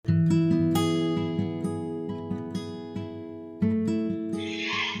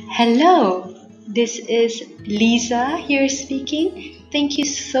Hello, this is Lisa here speaking. Thank you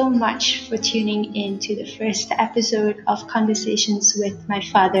so much for tuning in to the first episode of Conversations with My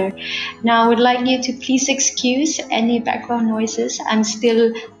Father. Now, I would like you to please excuse any background noises. I'm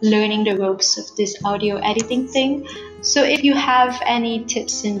still learning the ropes of this audio editing thing. So, if you have any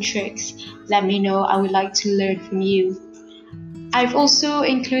tips and tricks, let me know. I would like to learn from you. I've also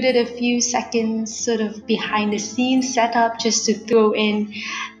included a few seconds sort of behind the scenes setup just to throw in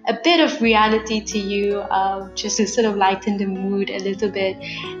a bit of reality to you, just to sort of lighten the mood a little bit.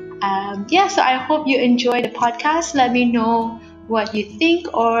 So I hope you enjoy the podcast. Let me know what you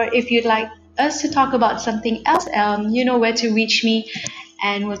think, or if you'd like us to talk about something else, you know where to reach me,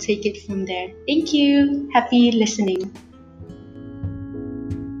 and we'll take it from there. Thank you. Happy listening.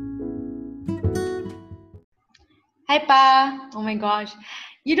 Hi, Pa. Oh my gosh.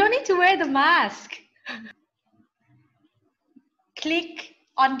 You don't need to wear the mask. Click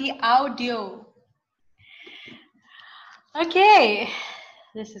on the audio. Okay,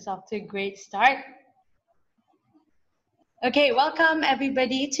 this is off to a great start. Okay, welcome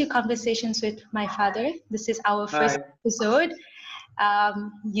everybody to Conversations with My Father. This is our first episode.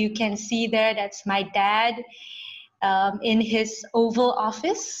 You can see there that's my dad in his Oval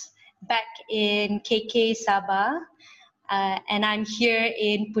Office back in KK Sabah. And I'm here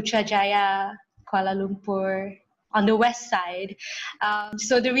in Putrajaya, Kuala Lumpur, on the west side.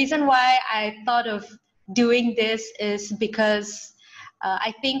 So the reason why I thought of doing this is because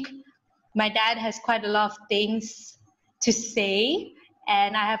I think my dad has quite a lot of things to say,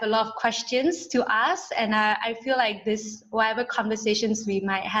 and I have a lot of questions to ask, and I feel like this, whatever conversations we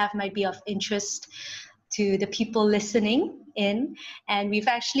might have might be of interest to the people listening in. And I've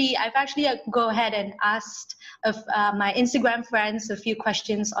actually go ahead and asked of my Instagram friends a few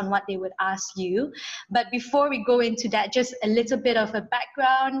questions on what they would ask you. But before we go into that, just a little bit of a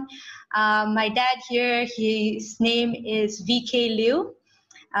background. My dad here, his name is VK Liu.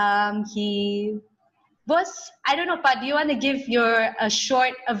 He was, I don't know, but do you want to give a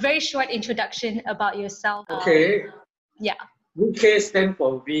very short introduction about yourself? Okay. Yeah. VK stands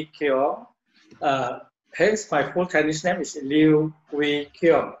for V Keong. Hence, my full Chinese name is Liu Wee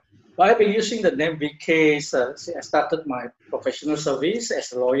Keong. But I've been using the name VK since I started my professional service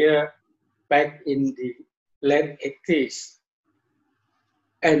as a lawyer back in the late 80s.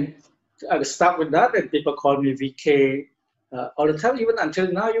 And I start with that, and people call me VK all the time, even until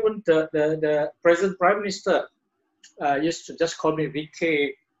now. Even the present Prime Minister used to just call me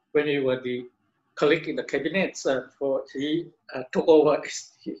VK when he was the colleague in the cabinet. He took over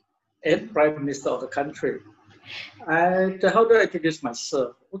as the Prime Minister of the country. And how do I introduce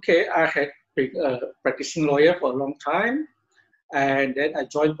myself? Okay, I had been a practicing lawyer for a long time, and then I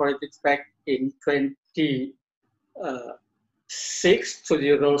joined politics back in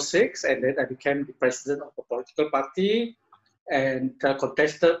 2006, and then I became the president of a political party and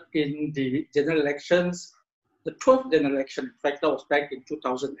contested in the general elections, the 12th general election. In fact, that was back in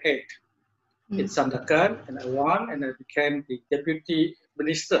 2008 in Sandakan, and I won, and I became the deputy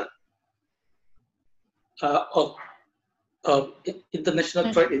minister of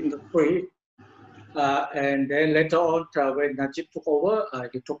international trade industry. And then later on, when Najib took over,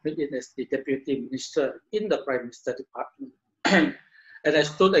 he took me in as the deputy minister in the prime minister department. And I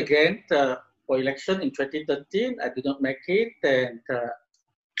stood again for election in 2013. I did not make it, and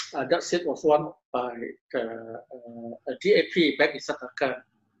that seat was won by DAP back in Sandakan.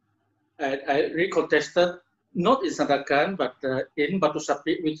 And I recontested, not in Sandakan, but in Batu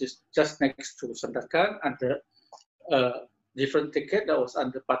Sapi, which is just next to Sandakan, under different ticket that was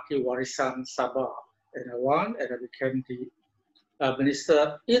under Parti Warisan Sabah. And I won, and I became the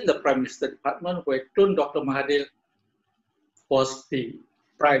minister in the Prime Minister Department, where Tun Dr. Mahathir was the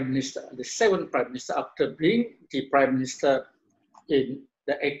Prime Minister, the seventh Prime Minister, after being the Prime Minister in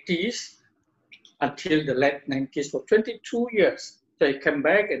the 80s until the late 90s for 22 years. So he came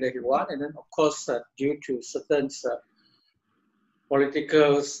back, and then he won, and then of course due to certain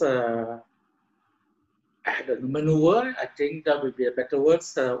political maneuver, I think that would be a better word,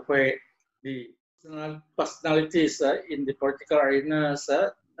 where the personalities in the political arenas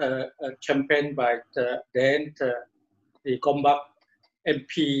championed by the Gombak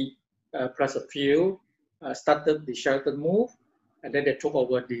MP plus a few started the Sheraton move, and then they took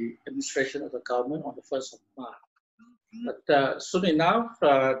over the administration of the government on the 1st of March. But soon enough,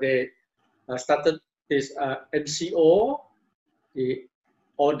 they started this MCO, the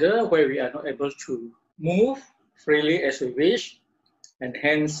order where we are not able to move freely as we wish, and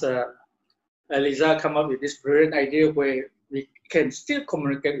hence Eliza come up with this brilliant idea where we can still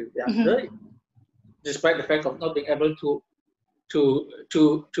communicate with the other, despite the fact of not being able to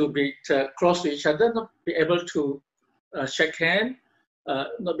to be close to each other, not be able to shake hands,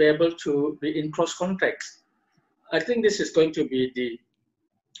 not be able to be in close contact. I think this is going to be the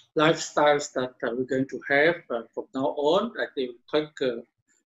lifestyles that we're going to have from now on. I think it will take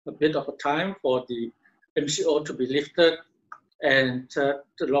a bit of a time for the MCO to be lifted, and a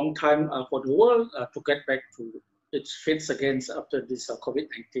long time for the world to get back to its feet again after this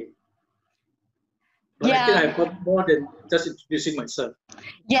COVID-19. But yeah. I think I've got more than just introducing myself.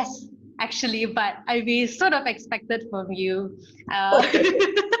 Yes, actually, but we sort of expected from you.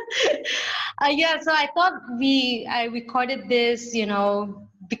 Yeah, so I thought I recorded this,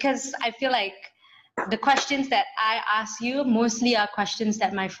 because I feel like the questions that I ask you mostly are questions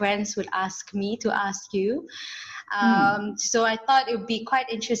that my friends would ask me to ask you. So I thought it would be quite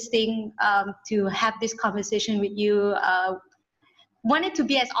interesting to have this conversation with you. Wanted to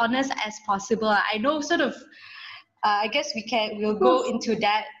be as honest as possible. I know I guess we'll go into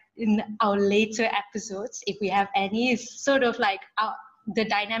that in our later episodes if we have any. It's sort of like the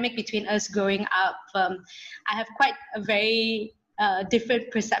dynamic between us growing up. I have quite a very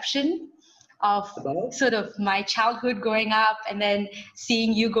different perception of sort of my childhood growing up, and then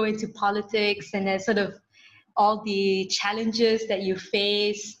seeing you go into politics, and then sort of all the challenges that you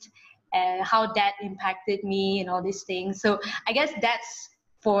faced, how that impacted me and all these things. So I guess that's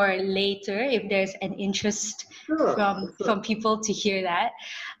for later if there's an interest from people to hear that.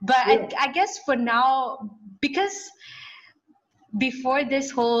 But I guess for now, because before this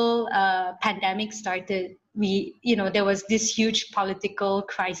whole pandemic started, there was this huge political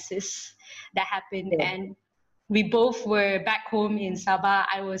crisis that happened, and we both were back home in Sabah.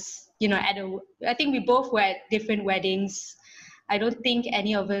 I was, I think we both were at different weddings. I don't think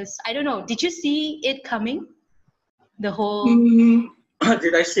any of us, I don't know, did you see it coming? The whole...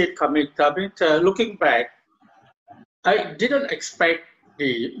 Did I see it coming? Looking back, I didn't expect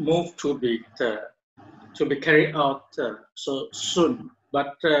the move to be carried out so soon.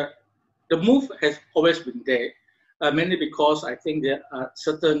 But the move has always been there, mainly because I think there are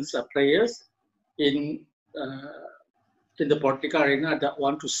certain players in the political arena that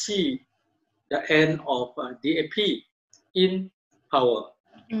want to see the end of DAP in power.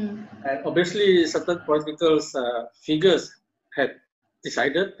 And obviously, certain political figures had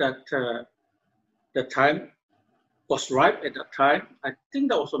decided that the time was ripe at that time. I think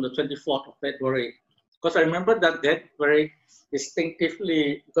that was on the 24th of February. Because I remember that very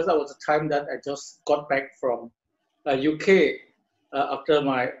distinctively, because that was the time that I just got back from UK after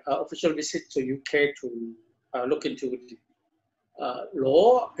my official visit to UK to look into the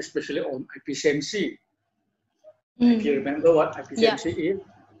law, especially on IPCMC. If you remember what IPCMC is,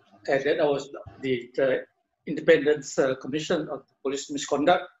 and then I was the Independence Commission of Police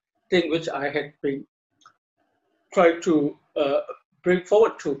Misconduct thing, which I had been trying to bring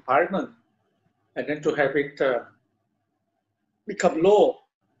forward to Parliament, and then to have it become law.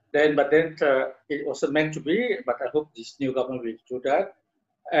 But then it wasn't meant to be. But I hope this new government will do that.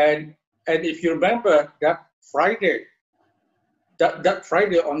 And if you remember that Friday, that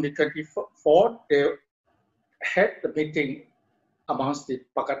Friday on the 24th, they had the meeting amongst the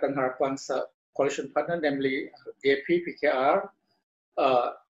Pakatan Harapan's coalition partner, namely DAP, PKR,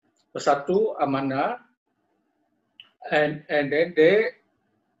 Bersatu, Amanah, and then they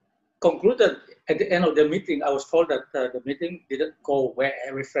concluded at the end of the meeting. I was told that the meeting didn't go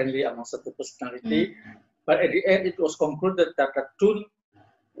very friendly among certain personality, but at the end it was concluded that Tun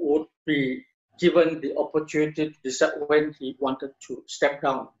would be given the opportunity to decide when he wanted to step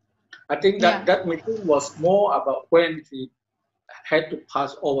down. I think that meeting was more about when he had to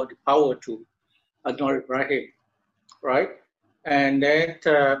pass over the power to Anwar Ibrahim, right? And then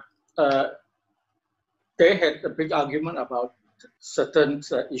they had a big argument about certain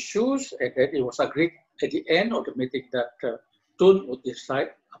issues, and then it was agreed at the end of the meeting that Tun would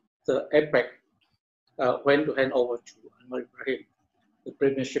decide the APEC when to hand over to Anwar Ibrahim the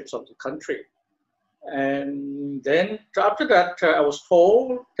premierships of the country. And then after that, I was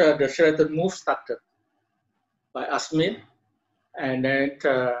told the Sheraton move started by Asmin, and then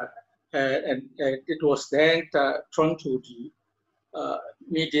and it was then thrown to the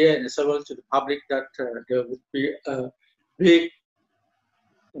media and several to the public that there would be a big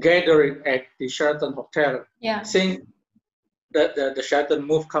gathering at the Sheraton Hotel, saying that the Sheraton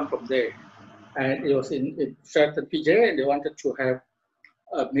move come from there, and it was in Sheraton PJ, and they wanted to have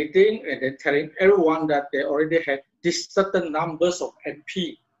a meeting and then telling everyone that they already had this certain numbers of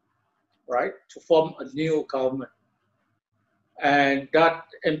MP, right, to form a new government. And that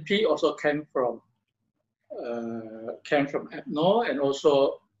MP also came from UMNO and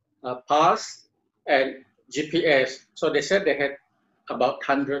also PAS and GPS. So they said they had about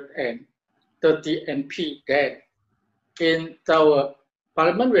 130 MP then. In our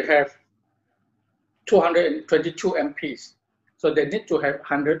parliament, we have 222 MPs. So they need to have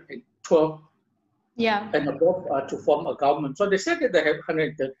 112 and above to form a government. So they said that they have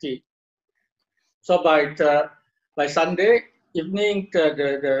 130. So by Sunday evening,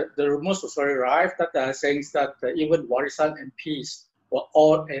 the rumors was already arrived that saying that even Warisan MPs were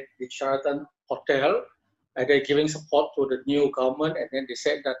all at the Sheraton Hotel, and they're giving support to the new government. And then they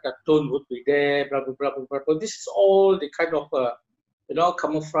said that Tun would be there, blah blah blah blah blah. But this is all the kind of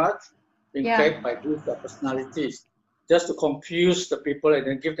camouflage being played by these personalities, just to confuse the people and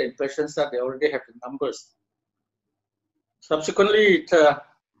then give the impressions that they already have the numbers. Subsequently,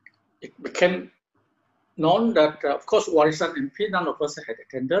 it became known that, of course, Warisan MP, none of us had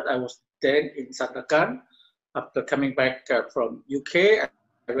attended. I was then in Sandakan. After coming back from UK,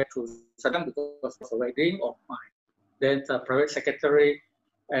 I went to Sandakan because of a wedding of my then private secretary,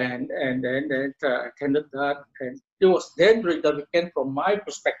 and then attended that. And it was then during the weekend, from my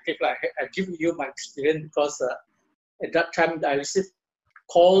perspective, I give you my experience, because at that time I received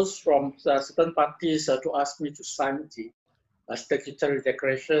calls from certain parties to ask me to sign the statutory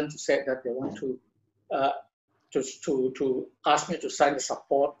declaration, to say that they want to ask me to sign the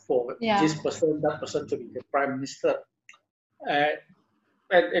support for this person, that person to be the prime minister. And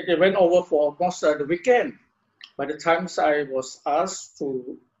it went over for almost the weekend. By the time I was asked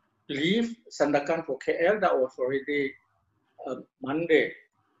to leave Sandakan for KL, that was already Monday.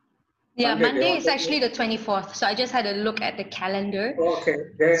 Yeah, Monday is actually the 24th. So I just had a look at the calendar. Okay.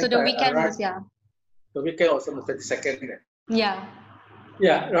 Then so the weekend was, the weekend was on the 22nd then. Yeah.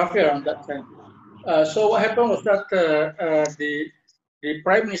 Yeah, roughly around that time. So what happened was that the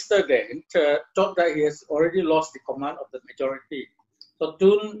Prime Minister then thought that he has already lost the command of the majority. So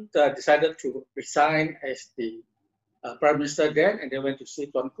Tun decided to resign as the Prime Minister then, and they went to see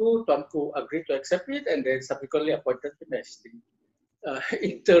Tuanku. Tuanku agreed to accept it, and then subsequently appointed him as the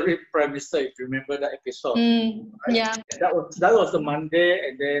interim Prime Minister, if you remember that episode. Right? Yeah. That was the Monday,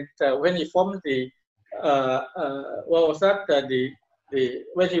 and then when he formed the what was that?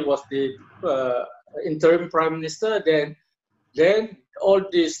 When he was the interim Prime Minister, then all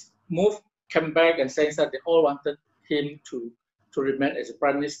this move came back and saying that they all wanted him to remain as a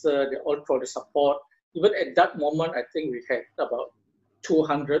Prime Minister. They all tried to support. Even at that moment, I think we had about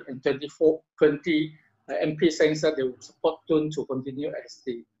 220 MPs saying that they would support Tun to continue as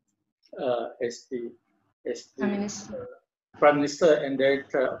the Prime Minister. And then,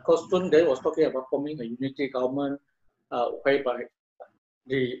 of course, Tun then was talking about forming a unity government, whereby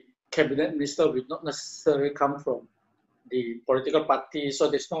the cabinet minister will not necessarily come from the political party. So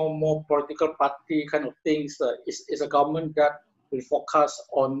there's no more political party kind of things. It's a government that will focus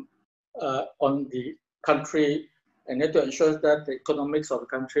on the country, and then to ensure that the economics of the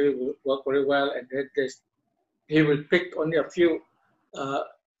country will work very well. And then he will pick only a few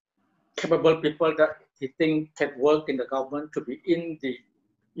capable people that he think can work in the government to be in the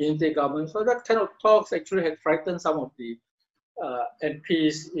unity government. So that kind of talks actually had frightened some of the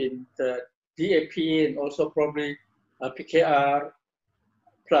MPs in the DAP and also probably PKR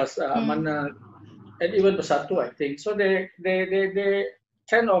plus Amanah and even Bersatu, I think. So they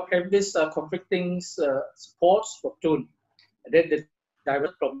kind of have this conflicting supports for Tun. And then they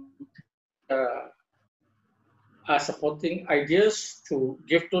divert from supporting ideas to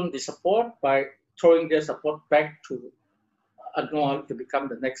give Tun the support by throwing their support back to Anwar to become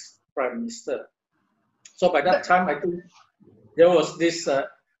the next Prime Minister. So by that time, I think there was this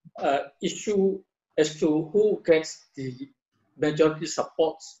issue as to who gets the majority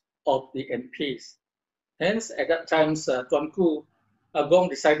supports of the MPs. Hence, at that time, Tuanku Agong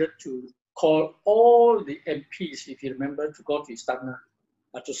decided to call all the MPs, if you remember, to go to Istana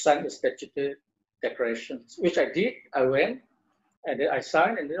to sign the statutory declarations, which I did. I went, and then I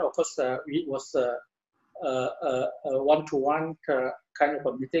signed, and then, of course, it was a one-to-one kind of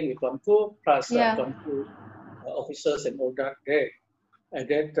a meeting with Tuanku, plus Tuanku officers and all that there. And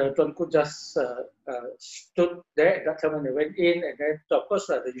then Tuanku just stood there at that time when they went in, and then, of course,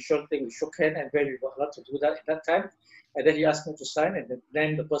 the usual thing, we shook hands, and then we were allowed to do that at that time. And then he asked me to sign, and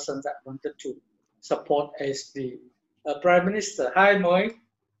then the person that wanted to support as the Prime Minister. Hi, Moy.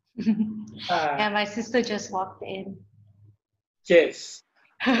 Yeah, my sister just walked in. Yes.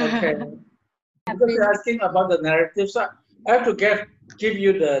 Okay. Because you're asking about the narrative, so I have to give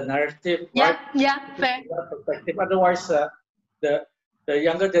you the narrative. Yeah, fair. Perspective. Otherwise, the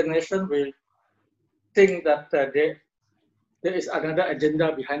younger generation will think that there is another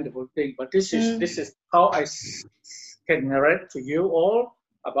agenda behind the whole thing. But this is how I can narrate to you all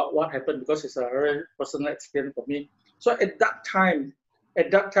about what happened, because it's a very personal experience for me. So at that time,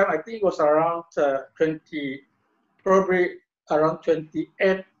 at that time, I think it was around 20, probably around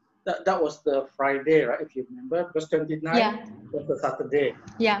 28. That was the Friday, right? If you remember, because 29 was the Saturday.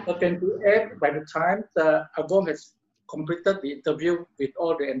 Yeah. So 28, by the time Agong has completed the interview with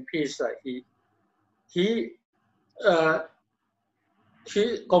all the MPs, he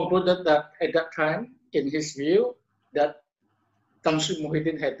concluded that at that time, in his view, that Tan Sri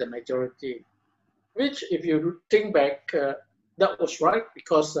Muhyiddin had the majority, which, if you think back, that was right,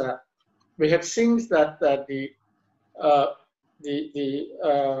 because we have seen that the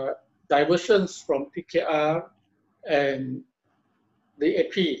diversions from PKR and the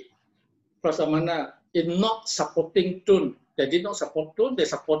AP, Prasamana, in not supporting Tun. They did not support Tun, they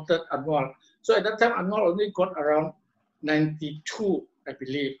supported Anwar. So at that time, Anwar only got around 92, I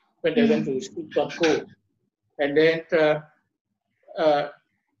believe, when they went to Tuanku. And then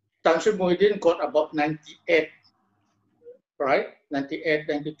Tan Sri Muhyiddin got about 98, right? 98,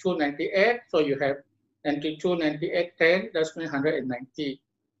 92, 98. So you have 92, 98, 10, that's 190.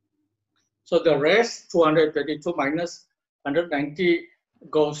 So the rest, 222 minus 190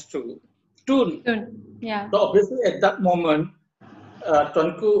 goes to Tun. Yeah. So obviously at that moment,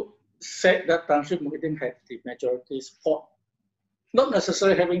 Tuanku said that Tan Sri Muhyiddin had the majority support, not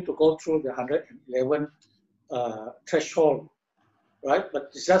necessarily having to go through the 111 threshold, right?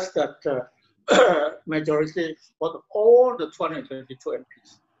 But it's just that majority support of all the 222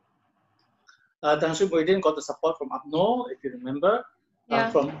 MPs. Tan Sri Muhyiddin got the support from UMNO, if you remember,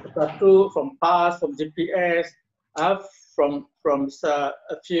 from Persatu, from PAS, from GPS, from a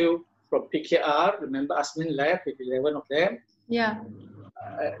few from PKR. Remember, Asmin left with 11 of them. Yeah.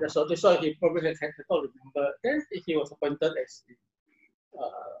 So he probably had to remember. Then he was appointed as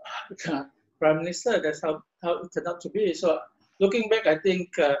the Prime Minister. That's how it turned out to be. So looking back, I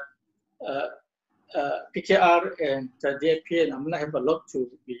think PKR and DAP and UMNO have a lot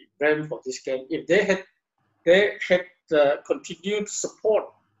to be blamed for this game. If they had continued to support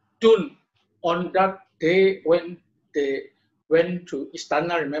Tun on that day when they went to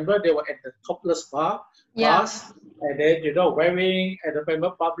Istana, remember, they were at the topless bars, and then, wearing at the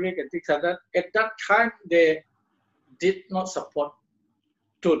member public and things like that. At that time, they did not support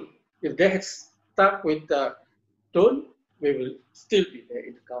Tun. If they had stuck with Tun, we will still be there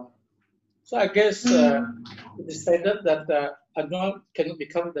in the government. So I guess it decided that Anwar cannot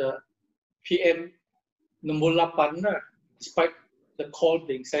become the PM nombor 8, despite the call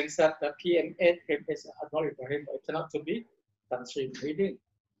being saying that the PM8 came as Anwar Ibrahim, but it turned out to be Tan Sri Muhyiddin.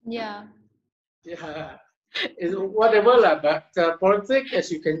 Yeah. Yeah. It's whatever, but politics,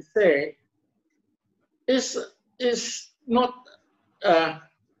 as you can say, is not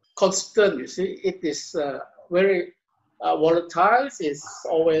constant. You see, it is very volatile. It's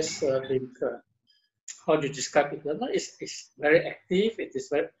always been, how do you describe it? It's very active. It is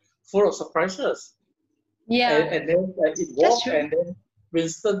very full of surprises. Yeah. And then it worked. And then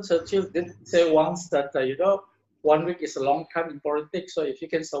Winston Churchill did say once that 1 week is a long time in politics. So if you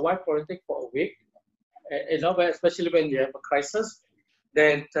can survive politics for a week, especially when you have a crisis,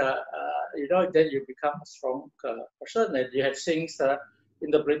 then then you become a strong person. And you have things in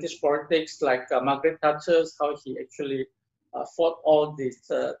the British politics, like Margaret Thatcher, how he actually fought all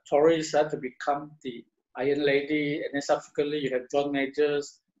these Tories to become the Iron Lady, and then subsequently you have John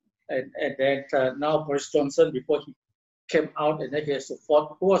Majors, and then now Boris Johnson, before he came out, and then he has to fight.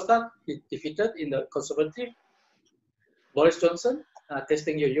 Who was that? He defeated in the Conservative. Boris Johnson,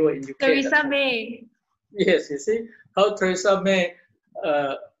 testing you were in UK. Theresa May. Yes, you see how Theresa May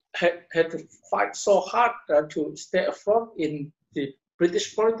had to fight so hard to stay afloat in the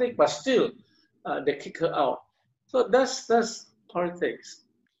British politics, but still they kick her out. So that's politics.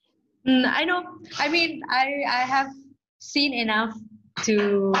 I know. I mean, I have seen enough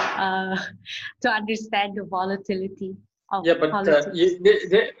to understand the volatility of politics.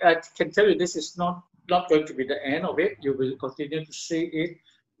 I can tell you this is not going to be the end of it. You will continue to see it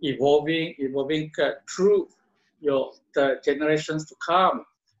evolving through the generations to come.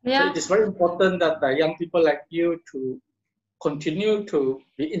 Yeah. So it is very important that the young people like you to continue to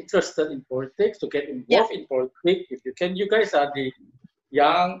be interested in politics, to get involved in politics if you can. You guys are the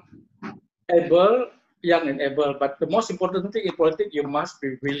young and able, but the most important thing in politics, you must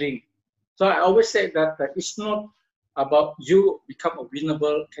be willing. So I always say that it's not about you become a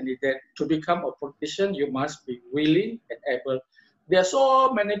winnable candidate. To become a politician, you must be willing and able. There are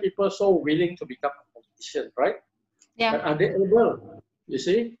so many people so willing to become a politician, right? Yeah. But are they able? You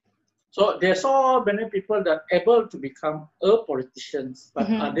see? So there are so many people that are able to become a politicians, but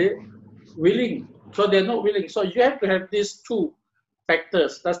are they willing? So they're not willing. So you have to have these two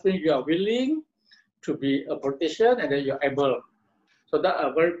factors. That's when you are willing to be a politician, and then you're able. So that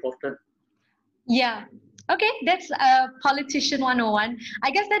are very important. Yeah. Okay, that's Politician 101.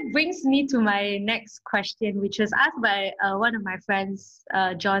 I guess that brings me to my next question, which was asked by one of my friends,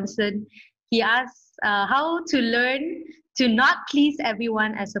 Johnson. He asked how to learn to not please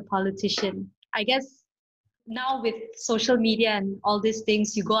everyone as a politician. I guess now with social media and all these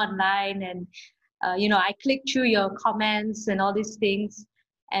things, you go online and I click through your comments and all these things,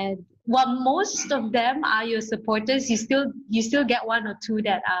 and while most of them are your supporters, you still get one or two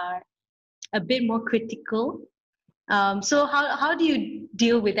that are a bit more critical. So how do you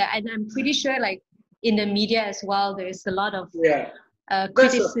deal with that? And I'm pretty sure like in the media as well, there's a lot of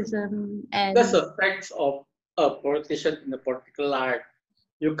criticism. That's a fact of a politician in a political life.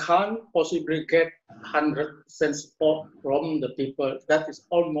 You can't possibly get 100% support from the people. That is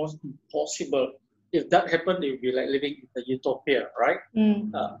almost impossible. If that happened, it would be like living in a utopia, right?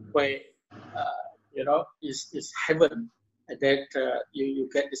 Where is heaven. That you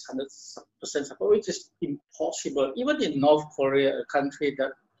get this 100% support, which is impossible. Even in North Korea, a country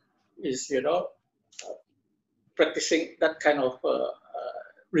that is, practicing that kind of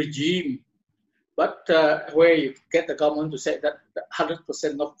regime, but where you get the government to say that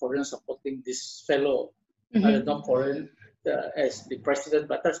 100% North Koreans supporting this fellow, North Korean as the president,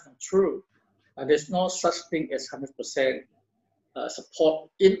 but that's not true. There's no such thing as 100% support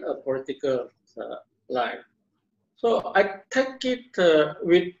in a political life. So I take it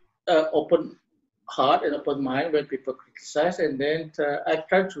with open heart and open mind when people criticize, and then I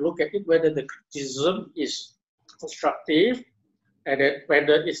try to look at it whether the criticism is constructive and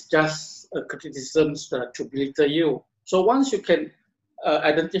whether it's just a criticism to belittle you. So once you can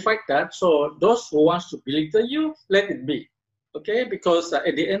identify that, so those who wants to belittle you, let it be, okay? Because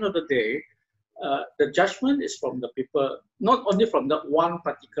at the end of the day, the judgment is from the people, not only from that one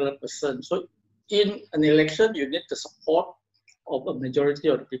particular person. So in an election, you need the support of a majority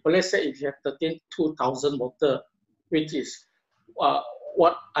of the people. Let's say if you have 32,000 voters, which is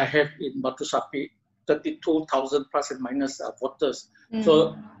what I have in Batu Sapi, 32,000 plus and minus voters.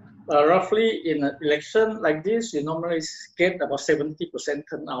 So roughly in an election like this, you normally get about 70%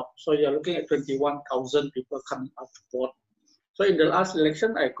 turnout. So you're looking at 21,000 people coming out to vote. So in the last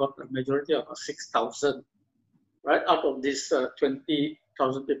election, I got a majority of 6,000, right, out of these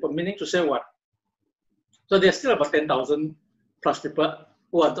 20,000 people, meaning to say what? So there's still about 10,000 plus people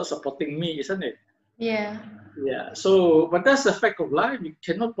who are not supporting me, isn't it? Yeah. Yeah. So, but that's the fact of life. You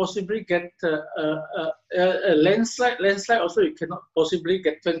cannot possibly get a landslide. Landslide also, you cannot possibly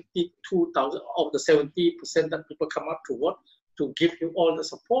get 22,000 of the 70% that people come up to vote to give you all the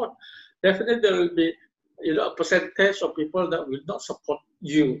support. Definitely, there will be a percentage of people that will not support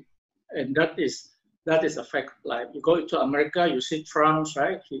you, and that is a fact of life. You go into America, you see Trump,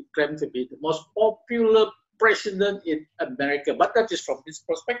 right? He claimed to be the most popular president in America, but that is from his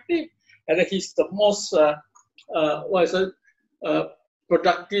perspective, and he's the most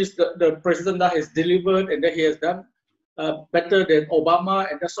productive, the president that has delivered, and that he has done better than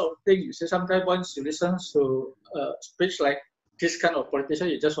Obama, and that sort of thing. You see, sometimes once you listen to speech like this kind of politician,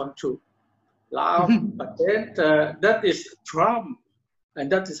 you just want to laugh. But then that is Trump,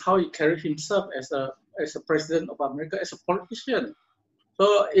 and that is how he carries himself as a president of America, as a politician.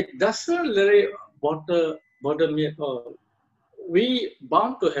 So it doesn't really bother me at all. We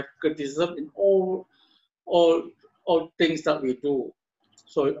bound to have criticism in all things that we do.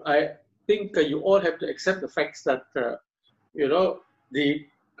 So I think you all have to accept the facts that the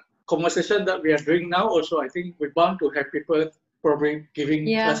conversation that we are doing now. Also, I think we're bound to have people probably giving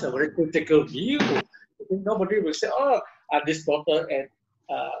us a very critical view. I think nobody will say, "Oh, this daughter and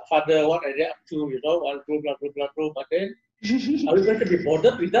father, what are they up to?" Blah blah blah blah. But then, are we going to be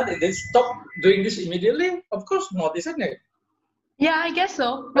bothered with that and then stop doing this immediately? Of course not, isn't it? Yeah, I guess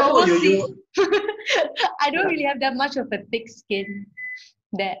so. But we'll see. I don't really have that much of a thick skin.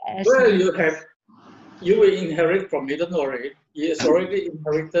 You will inherit from me. Don't worry. He has already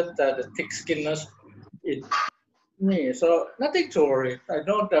inherited the thick skinness in me. So nothing to worry. I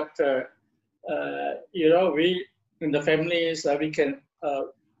know that we in the families we can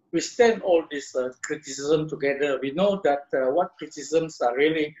withstand all this criticism together. We know that what criticisms are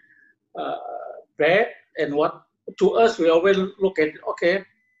really bad and what to us we always look at. Okay,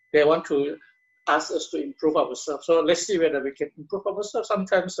 they want to ask us to improve ourselves. So let's see whether we can improve ourselves.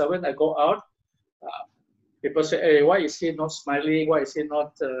 Sometimes when I go out, people say, "Hey, why is he not smiling? Why is he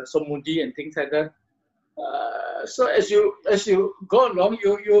not so moody?" and things like that. So as you go along,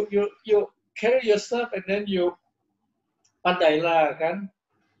 you carry yourself, and then you pandai lah kan.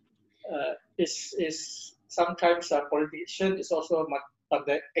 Is sometimes a politician is also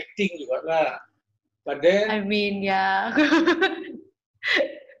pandai acting juga lah. But then I mean, yeah.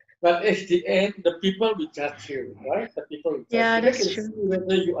 But at the end, the people will judge you, right? The people will judge Yeah, you. They that's can true. see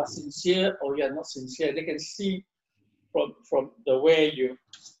whether you are sincere or you are not sincere. They can see from the way you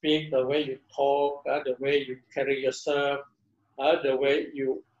speak, the way you talk, the way you carry yourself, the way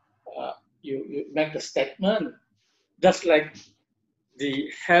you make a statement. Just like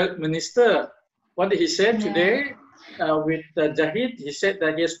the health minister, what did he say Yeah. today with Jahid? He said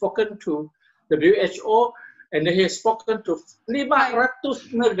that he has spoken to WHO and he has spoken to 500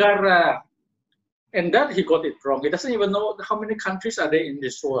 negara. And that he got it wrong. He doesn't even know how many countries are there in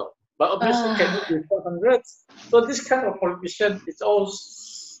this world. But obviously cannot be 400. So this kind of politician, it's all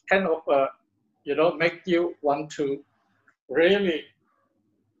kind of, make you want to really,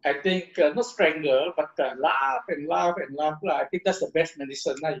 I think, not strangle, but laugh and laugh and laugh. I think that's the best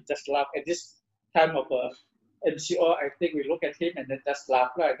medicine. Now you just laugh. At this time of MCO, I think we look at him and then just laugh.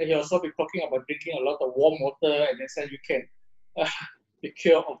 And then he also be talking about drinking a lot of warm water and then say you can be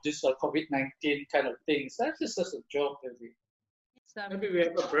cured of this COVID-19 kind of things. That's just a joke, really. Maybe we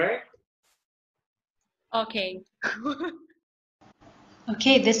have a break. Okay.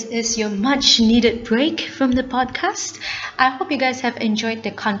 Okay, this is your much needed break from the podcast. I hope you guys have enjoyed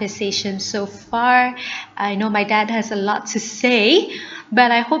the conversation so far. I know my dad has a lot to say,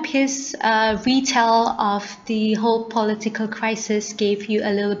 but I hope his retell of the whole political crisis gave you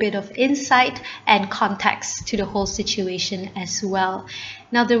a little bit of insight and context to the whole situation as well.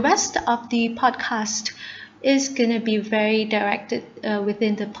 Now, the rest of the podcast is going to be very directed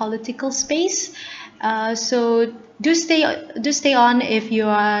within the political space. So do stay on if you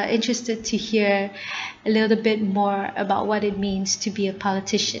are interested to hear a little bit more about what it means to be a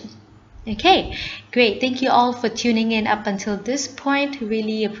politician. Okay, great. Thank you all for tuning in up until this point.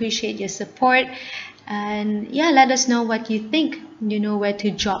 Really appreciate your support. And yeah, let us know what you think. You know where to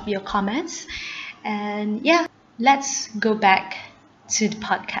drop your comments. And yeah, let's go back to the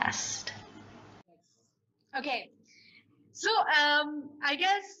podcast. Okay, so I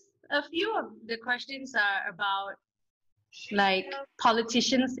guess a few of the questions are about like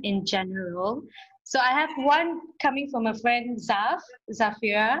politicians in general. So I have one coming from a friend,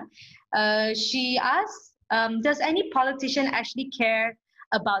 Zafira. She asks, does any politician actually care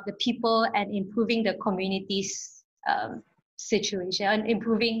about the people and improving the community's situation and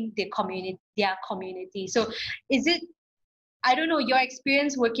improving their community? So is it, I don't know, your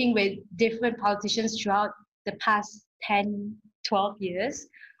experience working with different politicians throughout the past 10, 12 years,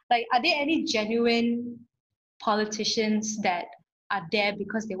 like, are there any genuine politicians that are there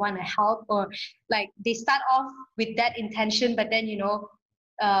because they want to help, or like they start off with that intention, but then,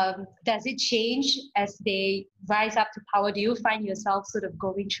 does it change as they rise up to power? Do you find yourself sort of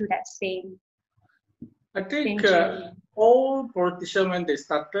going through that same? I think all politicians, when they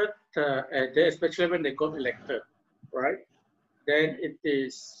started, especially when they got elected, right? Then it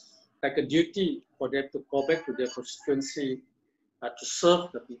is like a duty for them to go back to their constituency to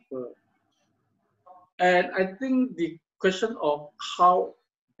serve the people. And I think the question of how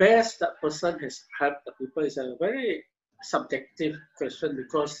best that person has helped the people is a very subjective question,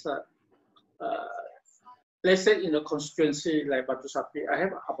 because let's say in a constituency like Batu Sapi, I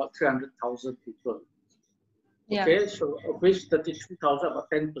have about 300,000 people. Yeah. Okay, so of which 32,000,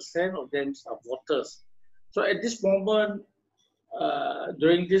 about 10% of them are voters. So at this moment,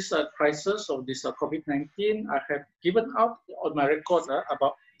 during this crisis of this COVID-19, I have given out on my record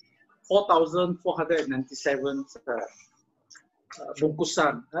about 4,497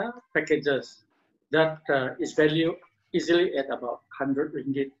 bungkusan packages that is valued easily at about 100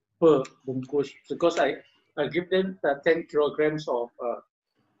 ringgit per bungkus, because I give them 10 kilograms of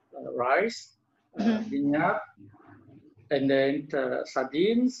rice, minyak, and then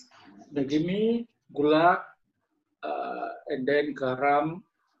sardines, nagimi, gula, and then garam,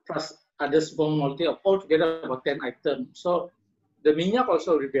 plus other small multi of altogether about 10 items. So the minyak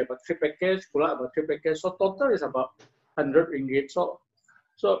also will be about 3 packets, gula about 3 packets. So total is about 100 ringgit. So,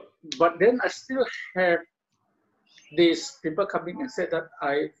 but then I still have these people coming and say that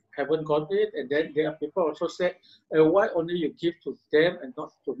I haven't got it. And then there are people also say, why only you give to them and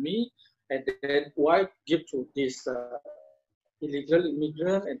not to me? And then why give to this illegal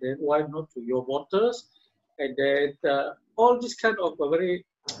immigrant? And then why not to your voters? And then all these kind of very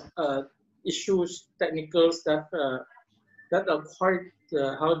issues, technicals that are quite,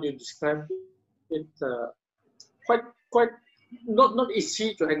 how do you describe it, quite not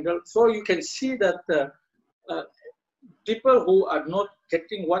easy to handle. So you can see that people who are not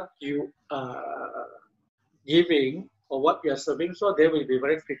getting what you are giving or what you are serving, so they will be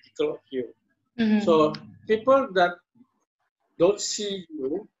very critical of you. Mm-hmm. So people that don't see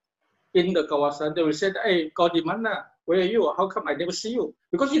you in the kawasan, they will say, hey, kau di mana? where are you? How come I never see you?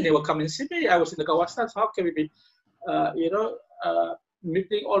 Because you never come and see me. I was in the Kawasan, so how can we be,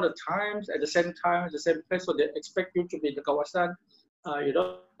 meeting all the times at the same time, at the same place? So they expect you to be in the Kawasan,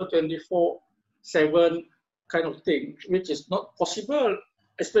 24/7 kind of thing, which is not possible,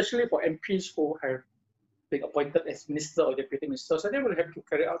 especially for MPs who have been appointed as minister or deputy minister. So they will have to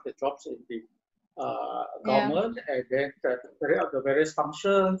carry out the jobs in the government, and then carry out the various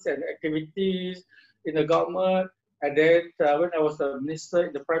functions and activities in the government. And then when I was the minister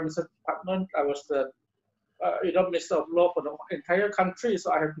in the Prime Minister's Department, I was the Minister of Law for the entire country.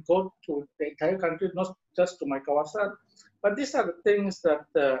 So I have to go to the entire country, not just to my Kawasan. But these are the things that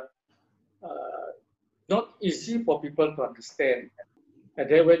not easy for people to understand. And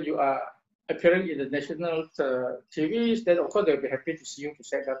then when you are appearing in the national TVs, then of course they'll be happy to see you to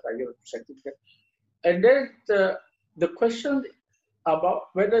say that you're representing them. And then the question about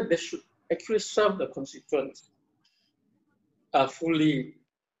whether they should actually serve the constituents fully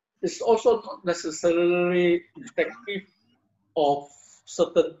is also not necessarily reflective of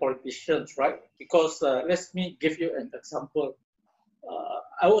certain politicians, right? Because let me give you an example.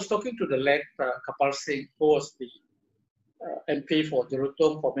 I was talking to the late Kapal Singh, who was the MP for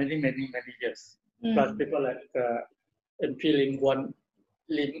Jerutom for many years. Plus people like MP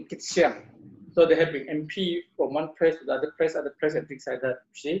Lim Kit Siang. So they have been MP from one press to the other press, and things like that,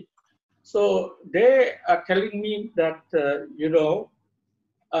 you see. So they are telling me that,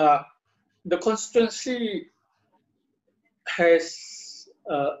 the constituency has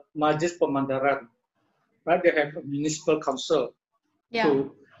Majlis Pemandaran, right? They have a municipal council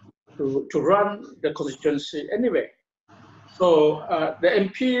to run the constituency anyway. So the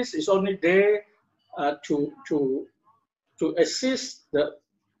MPs is only there to assist the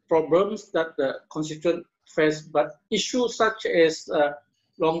problems that the constituent face, but issues such as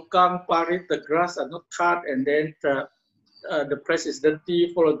longkang, parit, the grass are not cut, and then the press is dirty,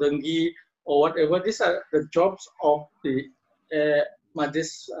 full of dengue or whatever. These are the jobs of the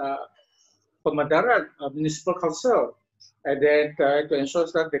Majlis Pemandaran Municipal Council, and then to ensure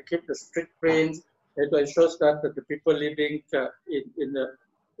that they keep the street clean, and to ensure that the people living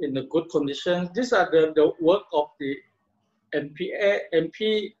in a good condition. These are the work of the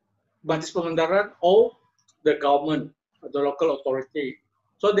MP Majlis Pemandaran or the government, the local authority.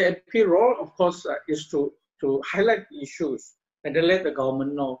 So the MP role, of course, is to highlight issues and then let the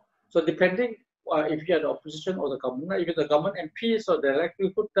government know. So depending if you are the opposition or the government, if you're the government MP, so the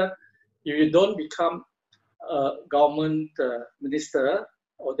likelihood that if you don't become a government minister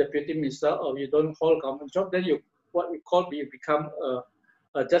or deputy minister, or you don't hold government job, then you become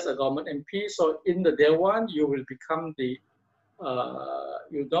just a government MP. So in the day one, you will become the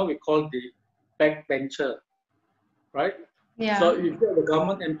we call the backbencher, right? Yeah. So if you're the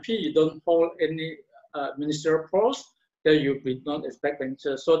government MP, you don't hold any ministerial post, then you will be known as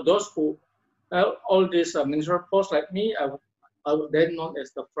backbencher. So those who have all these ministerial posts like me, I would then known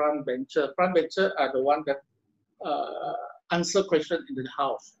as the front bencher. Front bencher are the one that answer questions in the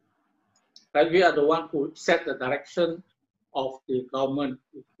house. Like we are the one who set the direction of the government.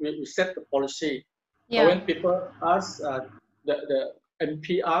 We set the policy. Yeah. So when people ask, the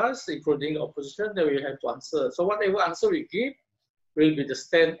MP asks, including the opposition, then we have to answer. So whatever answer we give will be the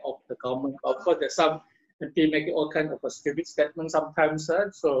stand of the government. Of course, there's some MP making all kinds of stupid statements sometimes,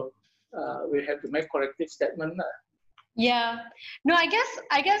 so we have to make corrective statements. Yeah. No, I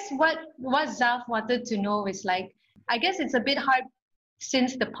guess what Zaf wanted to know is like, I guess it's a bit hard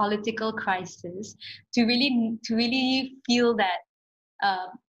since the political crisis to really feel that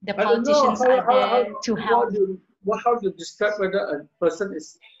the politicians are there to help. How do you describe whether a person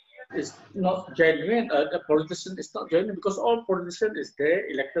is not genuine? A politician is not genuine because all politicians is there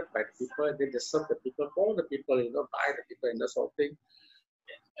elected by the people. They just serve the people, for the people, by the people, and that sort of thing.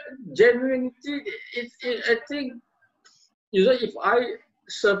 Genuinity, I think, if I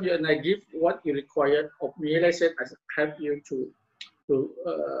serve you and I give what you require of me, let's say I help you to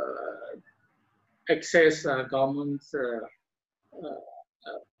access government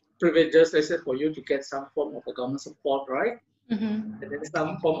privileges, let's say for you to get some form of a government support, right? Mm-hmm. And then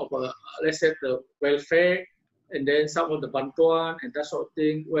some form of let's say the welfare, and then some of the bantuan and that sort of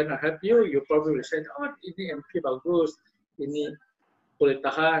thing. When I help you, you probably will say, oh, ini MP bagus, ini boleh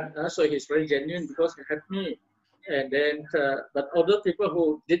tahan. So he's very genuine because he helped me. And then, but other people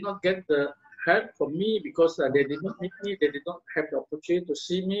who did not get the help from me because they did not meet me, they did not have the opportunity to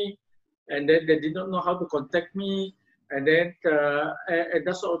see me, and then they did not know how to contact me, and then and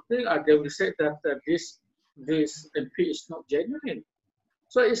that sort of thing, they will say that this MP is not genuine.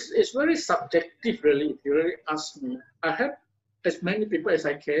 So it's very subjective, really. If you really ask me, I help as many people as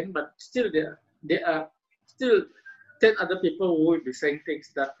I can, but still they are still 10 other people who will be saying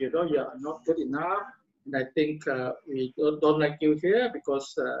things that, you know, you are not good enough. And I think we don't like you here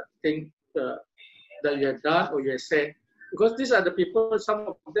because think that you have done or you have said. Because these are the people, some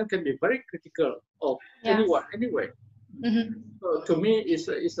of them can be very critical of anyone anyway. So to me,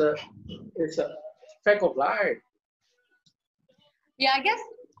 it's a fact of life. Yeah,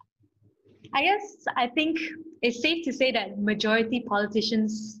 I think it's safe to say that majority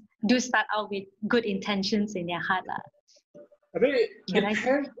politicians do start out with good intentions in their heart. I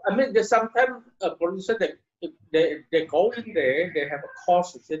mean, there's sometimes a politician that they go in there, they have a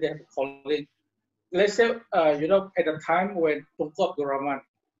cause, they have a calling. Let's say, you know, at the time when Tunku Abdul Rahman,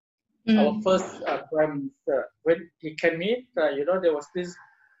 our first prime minister, when he came in, you know, there was this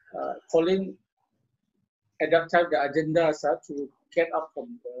calling at that time, the agenda to get up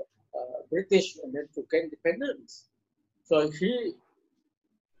from the British and then to get independence. So he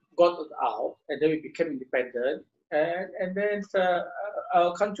got out and then we became independent. And then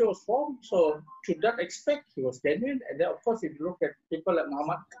our country was formed. So to that extent, he was genuine. And then, of course, if you look at people like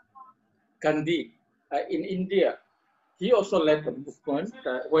Mahatma Gandhi in India, he also led the movement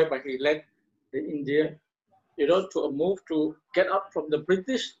whereby he led the India, you know, to a move to get up from the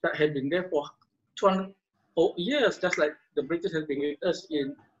British that had been there for 200 years, just like the British had been with us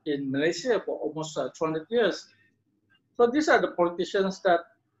in Malaysia for almost 200 years. So these are the politicians that,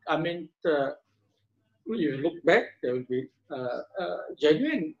 I mean, when you look back, they will be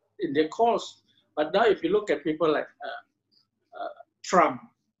genuine in their cause. But now if you look at people like Trump,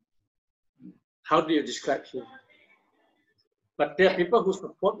 how do you describe him? But there are people who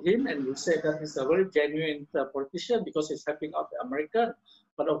support him and will say that he's a very genuine politician because he's helping out the American.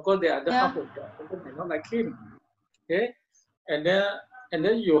 But of course, the other half of the people may not like him. Okay, and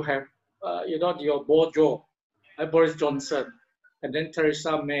then you have you know, your Bojo, Boris Johnson, and then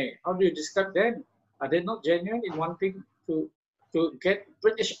Theresa May. How do you describe them? Are they not genuine in wanting to get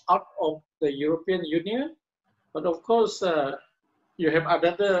British out of the European Union? But of course, you have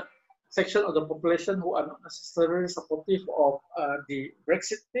another section of the population who are not necessarily supportive of the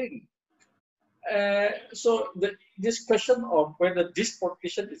Brexit thing. So this question of whether this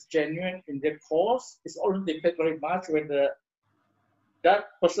politician is genuine in their cause is also depends very much whether that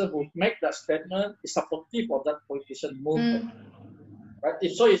person who make that statement is supportive of that politician movement. Right?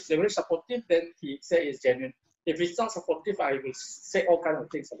 If so, it's very supportive, then he say it's genuine. If it's not supportive, I will say all kinds of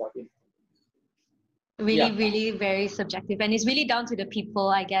things about him. Really very subjective, and it's really down to the people,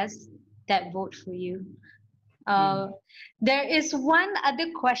 I guess, that vote for you. There is one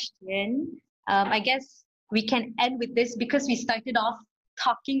other question. I guess we can end with this because we started off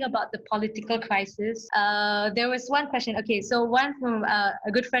talking about the political crisis. There was one question. Okay, so one from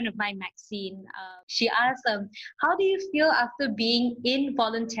a good friend of mine, Maxine. She asked, how do you feel after being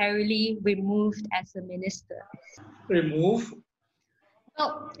involuntarily removed as a minister? Removed?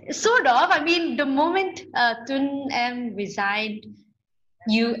 Well, sort of. I mean, the moment Tun M resigned,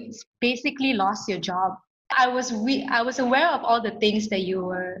 you basically lost your job. I was aware of all the things that you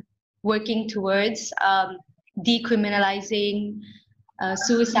were working towards. Decriminalizing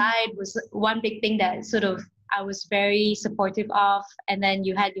suicide was one big thing that sort of I was very supportive of. And then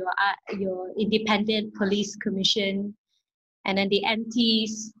you had your independent police commission, and then the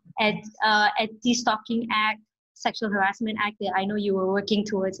Anti-Stalking Act, Sexual Harassment Act that I know you were working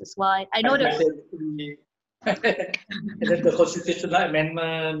towards as well. I know that. And then the constitutional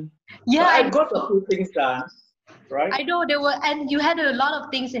amendment. Yeah, I got a few things done, right? I know there were, and you had a lot of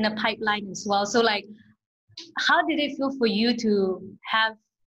things in the pipeline as well. So, like, how did it feel for you to have?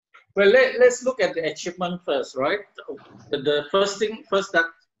 Well, let's look at the achievement first, right? The first that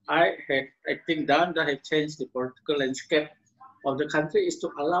I think done that have changed the political landscape of the country is to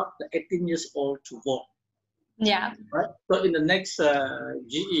allow the 18 years old to vote. Yeah. Right. So in the next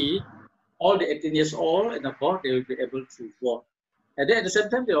GE, all the 18 years old and above, they will be able to vote. And then at the same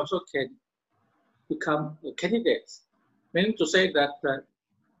time, they also can become candidates. Meaning to say that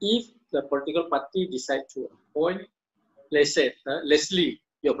if the political party decide to appoint, let's say, Leslie,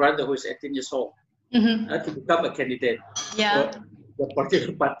 your brother who is 18 years old, to become a candidate for the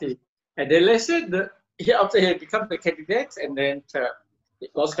political party. And then let's say after he becomes a candidate and then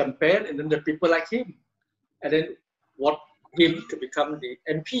it was campaign, and then the people like him, and then want him to become the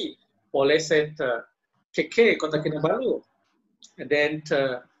MP. Or let's say KK, Kota Kinabalu. And then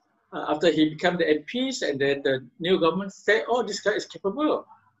after he became the MPs, and then the new government say, oh, this guy is capable.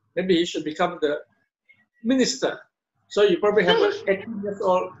 Maybe he should become the minister. So you probably have an 18 years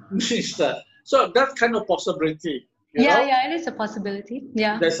old minister. So that kind of possibility. You know? It is a possibility.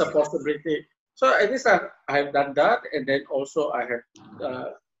 Yeah. There's a possibility. So at least I have done that. And then also I have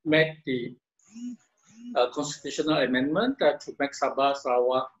met the constitutional amendment to make Sabah,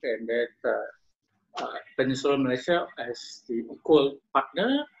 Sarawak, and then Peninsular Malaysia as the equal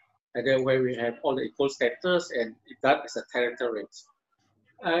partner, and then where we have all the equal status and that as a territory.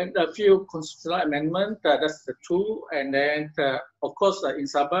 And a few constitutional amendments, that's the two. And then, of course, in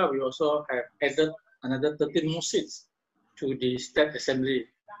Sabah, we also have added another 13 more seats to the State Assembly.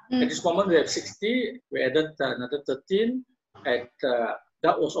 At this moment, we have 60. We added another 13. And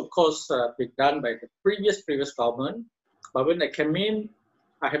that was, of course, been done by the previous government. But when I came in,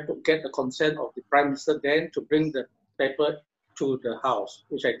 I had to get the consent of the Prime Minister then to bring the paper to the House,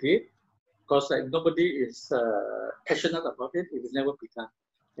 which I did. Because nobody is passionate about it, it will never be done.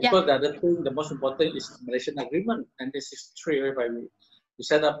 Because the other thing, the most important is the Malaysian agreement, and this is true whereby we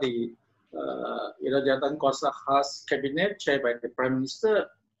set up the Jabatan Kuasa Khas cabinet chaired by the Prime Minister,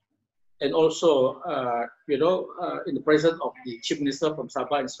 and also in the presence of the Chief Minister from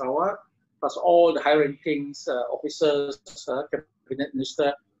Sabah and Sarawak, plus all the high-ranking officers, cabinet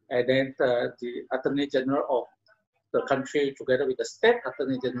minister, and then the Attorney General of the country together with the State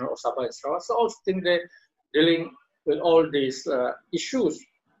Attorney General of Sabah and Sarawak. So all things they're dealing with all these issues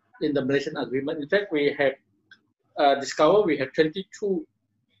in the Malaysian agreement. In fact, we have discovered we have 22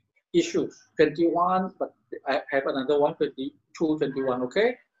 issues, 21, but I have another one, 22, 21,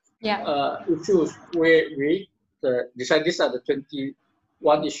 okay? Yeah. Issues where we decided these are the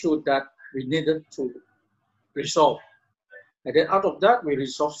 21 issues that we needed to resolve. And then out of that, we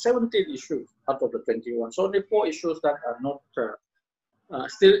resolved 17 issues out of the 21. So only 4 issues that are not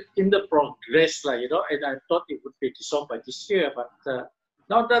still in the progress, and I thought it would be resolved by this year, but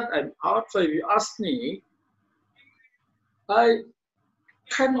now that I'm out, so if you ask me, I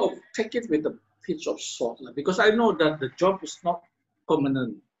kind of take it with a pinch of salt, because I know that the job is not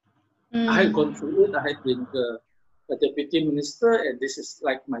permanent. I had gone through it. I had been the deputy minister, and this is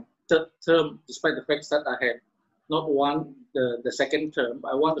like my 3rd term, despite the fact that I had not won the 2nd term.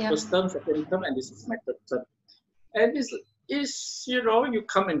 I won the 1st term, 2nd term, and this is my 3rd term. And this is, you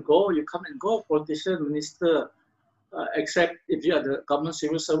come and go, politician, minister, except if you are the government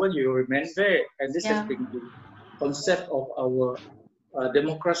civil servant, you remain there. And this has been the concept of our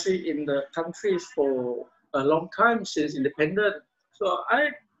democracy in the country for a long time, since independence. So I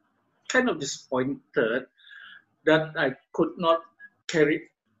kind of disappointed that I could not carry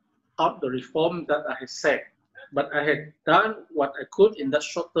out the reform that I had said. But I had done what I could in that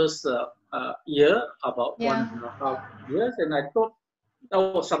shortest year, about 1.5 years, and I thought that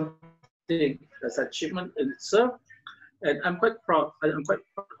was something that's an achievement in itself. And I'm quite proud. I'm quite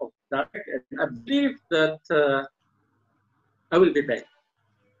proud of that, and I believe that I will be back.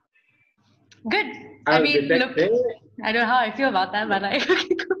 Good. I mean, look, I don't know how I feel about that, but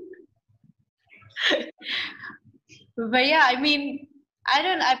but yeah, I mean,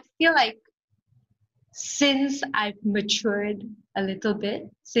 I feel like since I've matured a little bit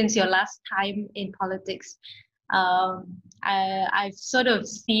since your last time in politics, I've sort of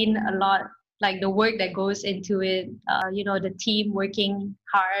seen a lot, like the work that goes into it, the team working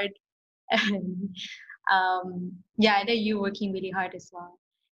hard, and and then you working really hard as well.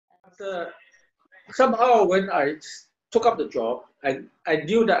 Somehow when I took up the job, I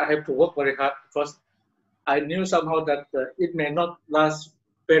knew that I have to work very hard, because I knew somehow that it may not last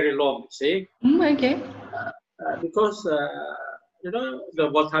very long, see? Okay. Because, the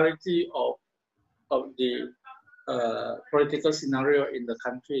volatility of the political scenario in the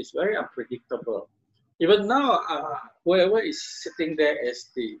country is very unpredictable. Even now, whoever is sitting there as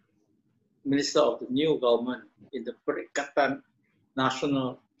the minister of the new government in the Perikatan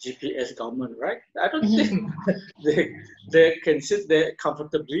Nasional GPS government, right? I don't think they can sit there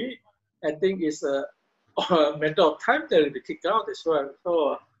comfortably. I think it's a matter of time they will be kicked out as well.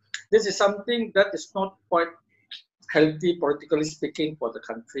 So this is something that is not quite healthy, politically speaking, for the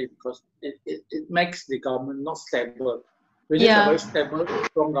country, because it makes the government not stable. We need a very stable,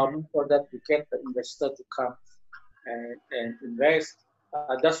 strong government so that we get the investor to come and invest.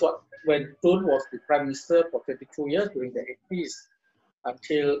 That's what, when Tun was the Prime Minister for 22 years during the 80s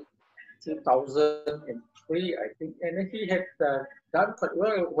until 2003, I think, and he had done quite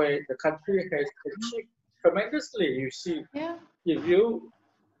well, where the country has achieved tremendously. You see, if you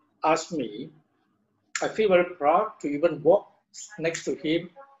ask me, I feel very proud to even walk next to him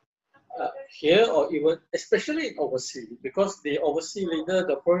here, or even especially in overseas, because the overseas leader,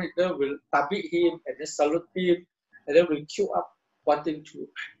 the foreign leader, will tabik him and then salute him, and then will queue up wanting to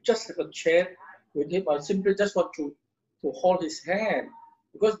just have a chat with him, or simply just want to hold his hand,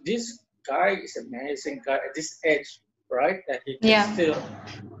 because this guy is an amazing guy at this age, right? That he can still,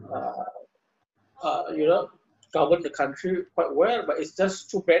 govern the country quite well. But it's just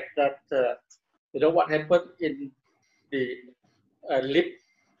too bad that what happened in the leap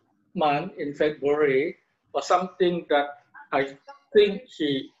month in February was something that I think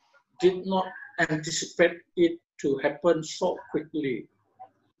he did not anticipate it to happen so quickly.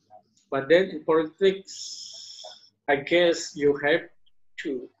 But then in politics, I guess you have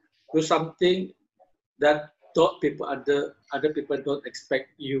to do something that other people don't expect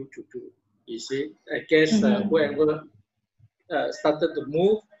you to do. You see, I guess whoever started the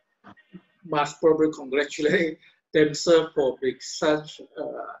move must probably congratulate themselves for being such,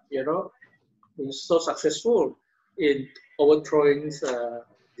 being so successful in overthrowing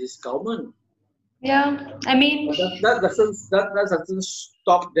this government. Yeah, I mean, that doesn't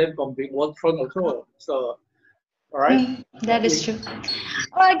stop them from being overthrown also. So, all right. That is true.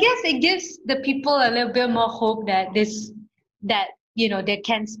 Well, I guess it gives the people a little bit more hope that there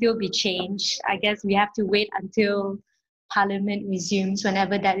can still be change. I guess we have to wait until Parliament resumes,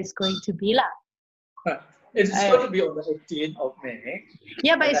 whenever that is going to be, lah. It's going to be on the 18th of May.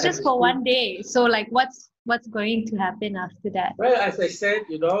 Yeah, but it's just for one day. So, like, what's going to happen after that? Well, as I said,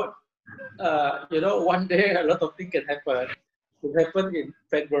 one day a lot of things can happen. It happened in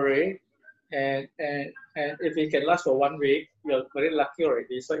February, and if it can last for 1 week, you're very lucky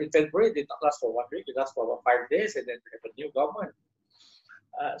already. So in February, it did not last for 1 week. It lasted for about 5 days, and then we have a new government.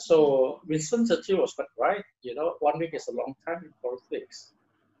 So Winston Churchill was quite right. 1 week is a long time in politics.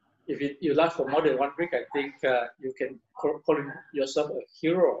 If you last for more than 1 week, I think you can call yourself a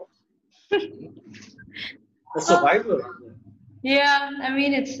hero, a survivor. Yeah, I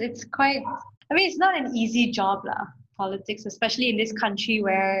mean it's quite. I mean it's not an easy job, lah. Politics, especially in this country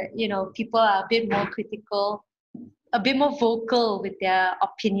where people are a bit more critical, a bit more vocal with their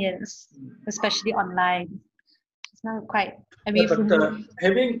opinions, especially online. It's not quite. I mean, but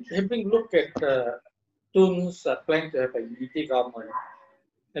having looked at Tun's plan to have a unity government,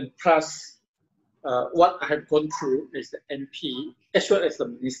 and plus what I have gone through as the MP as well as the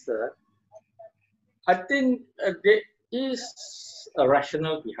minister, I think there is a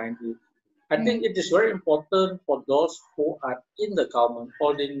rationale behind it. I think it is very important for those who are in the government,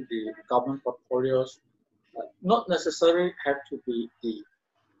 holding the government portfolios, not necessarily have to be the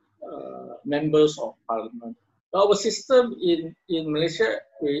members of parliament. Our system in Malaysia,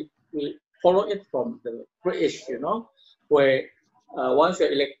 we follow it from the British, where once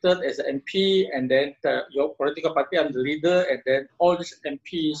you're elected as an MP, and then your political party and the leader, and then all these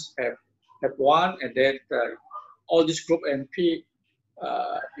MPs have won, and then all this group MP,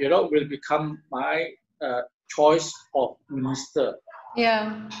 will become my choice of minister.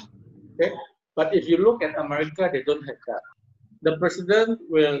 Yeah. Okay? But if you look at America, they don't have that. The president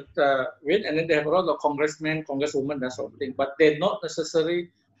will win, and then they have a lot of congressmen, congresswomen, that sort of thing. But they not necessarily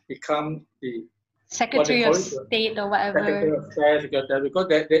become the Secretary of State or whatever. Secretary of State, because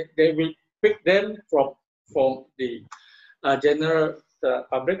they will pick them from the general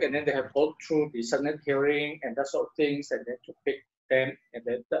public, and then they have gone through the Senate hearing and that sort of things, and then to pick them. And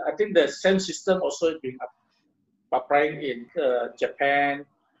then I think the same system also is being applied in Japan,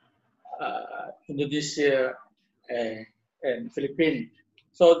 Indonesia, and Philippines.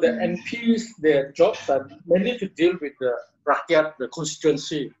 So the MPs, their jobs are mainly to deal with the rakyat, the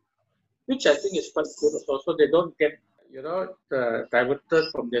constituency, which I think is quite good also. So they don't get,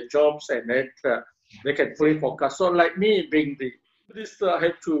 diverted from their jobs, and then they can fully focus. So like me being the minister, I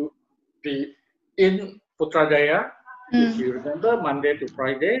have to be in Putrajaya, if you remember, Monday to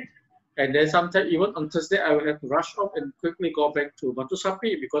Friday. And then sometimes even on Thursday, I will have to rush off and quickly go back to Batu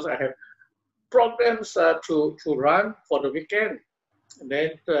Sapi because I have programs to run for the weekend. And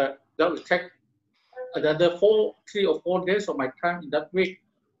then that will take another 3 or 4 days of my time in that week.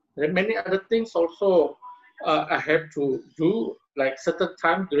 And then many other things also I have to do, like certain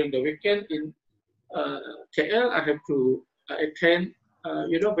time during the weekend in KL, I have to attend,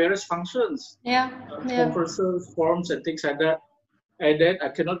 various functions, conferences, forums, and things like that. And then I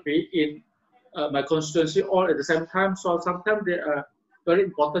cannot be in my constituency all at the same time. So sometimes there are very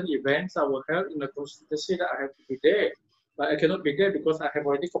important events I will have in the constituency that I have to be there. But I cannot be there because I have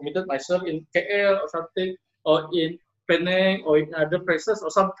already committed myself in KL or something, or in Penang or in other places.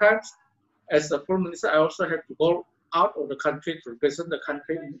 Or sometimes, as a Prime Minister, I also have to go out of the country to represent the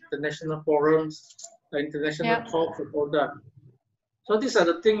country in international forums, international talks, and all that. So these are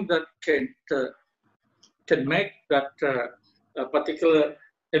the things that can make that particular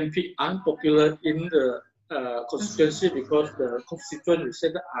MP unpopular in the constituency, because the constituent will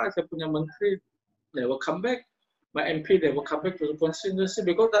say that saya punya menteri, they will come back. My MP, they will come back to the constituency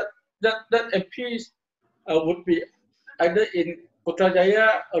because that MP would be either in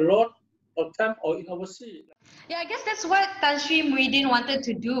Putrajaya a lot of time or in overseas. Yeah, I guess that's what Tan Sri Muhyiddin wanted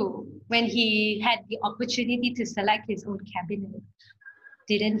to do when he had the opportunity to select his own cabinet,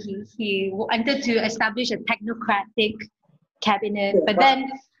 didn't he? He wanted to establish a technocratic cabinet, but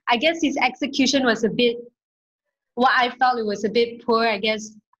then I guess his execution was a bit, what I felt it was a bit poor. I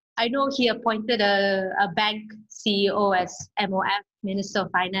guess I know he appointed a bank CEO as MOF, Minister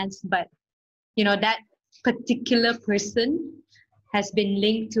of Finance, but you know, that particular person has been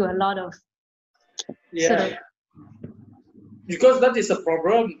linked to a lot of sort of, because that is a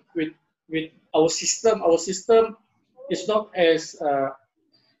problem with our system. Our system is not as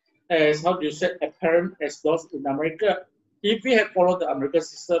how do you say, apparent as those in America. If we had followed the American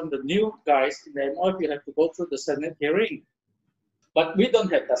system, the new guys in the MOF will have to go through the Senate hearing. But we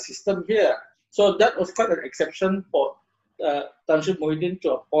don't have that system here. So that was quite an exception for Tan Sri Muhyiddin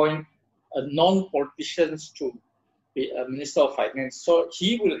to appoint non-politicians to be a Minister of Finance. So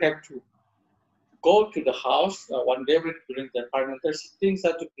he will have to go to the House one day during the parliamentary sittings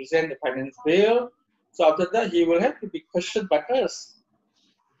to present the finance bill. So after that, he will have to be questioned by us.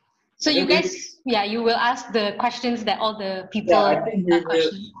 So you guys, you will ask the questions that all the people I think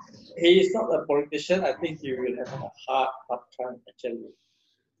he is not a politician. I think he will have a hard time actually.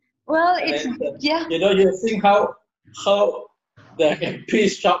 Well, You know, you think how the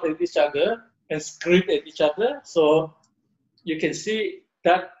MPs shout at each other and scream at each other. So you can see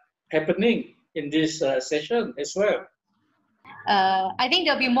that happening in this session as well. I think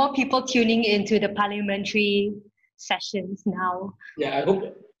there'll be more people tuning into the parliamentary sessions now. Yeah, I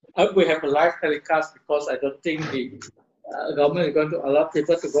hope we have a live telecast, because I don't think the government is going to allow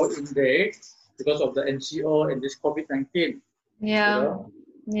people to go in there because of the NCO and this COVID-19. Yeah, you know?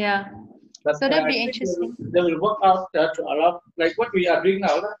 Yeah. But, so that'd be interesting. They will work out to allow, like what we are doing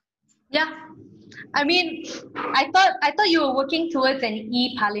now. Yeah. I mean, I thought you were working towards an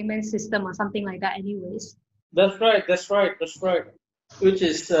e-parliament system or something like that anyways. That's right. Which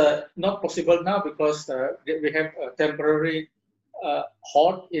is not possible now because we have a temporary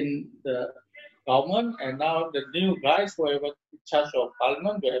halt in the government, and now the new guys, whoever in charge of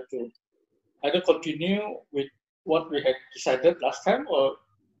parliament, we have to either continue with what we had decided last time, or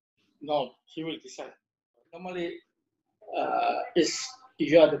no, he will decide. Normally, if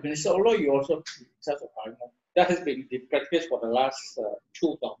you are the Minister of Law, you also in charge of parliament. That has been the practice for the last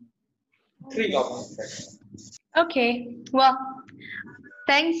three governments. Okay, well,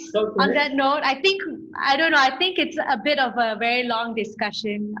 thanks. On that note, I think it's a bit of a very long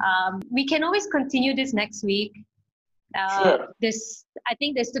discussion. We can always continue this next week. Sure. I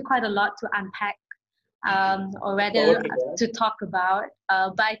think there's still quite a lot to unpack, or rather to talk about.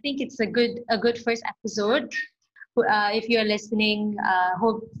 But I think it's a good first episode. If you're listening,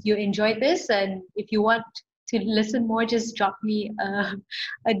 hope you enjoyed this, and if you want to listen more, just drop me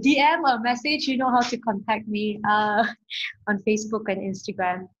a DM or a message. You know how to contact me on Facebook and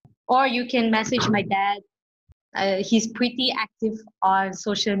Instagram. Or you can message my dad. He's pretty active on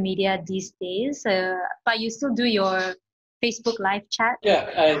social media these days. But you still do your Facebook live chat? Yeah,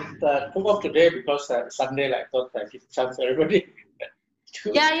 I took off today because Sunday, I thought I'd give a chance to everybody.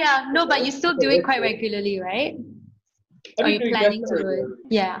 No, but you still do it quite regularly, right? Are you planning to do it?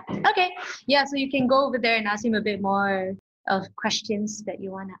 Yeah. Okay. Yeah, so you can go over there and ask him a bit more of questions that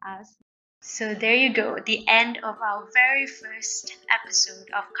you want to ask. So there you go, the end of our very first episode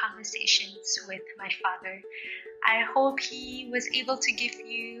of Conversations with My Father. I hope he was able to give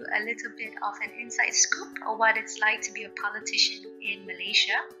you a little bit of an inside scoop of what it's like to be a politician in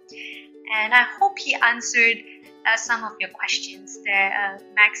Malaysia. And I hope he answered some of your questions there,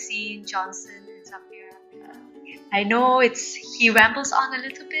 Maxine, Johnson, and Zafira. I know he rambles on a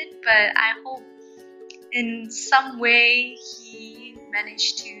little bit, but I hope in some way he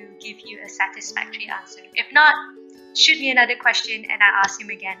managed to give you a satisfactory answer. If not, shoot me another question and I'll ask him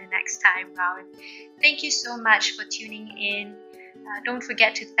again the next time round. Thank you so much for tuning in. Don't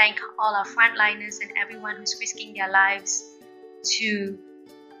forget to thank all our frontliners and everyone who's risking their lives to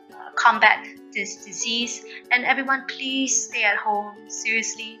combat this disease. And everyone, please stay at home.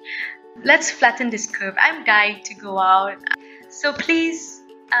 Seriously, let's flatten this curve. I'm dying to go out. So please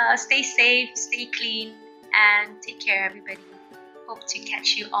stay safe, stay clean, and take care, everybody. Hope to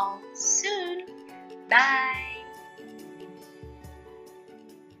catch you all soon. Bye.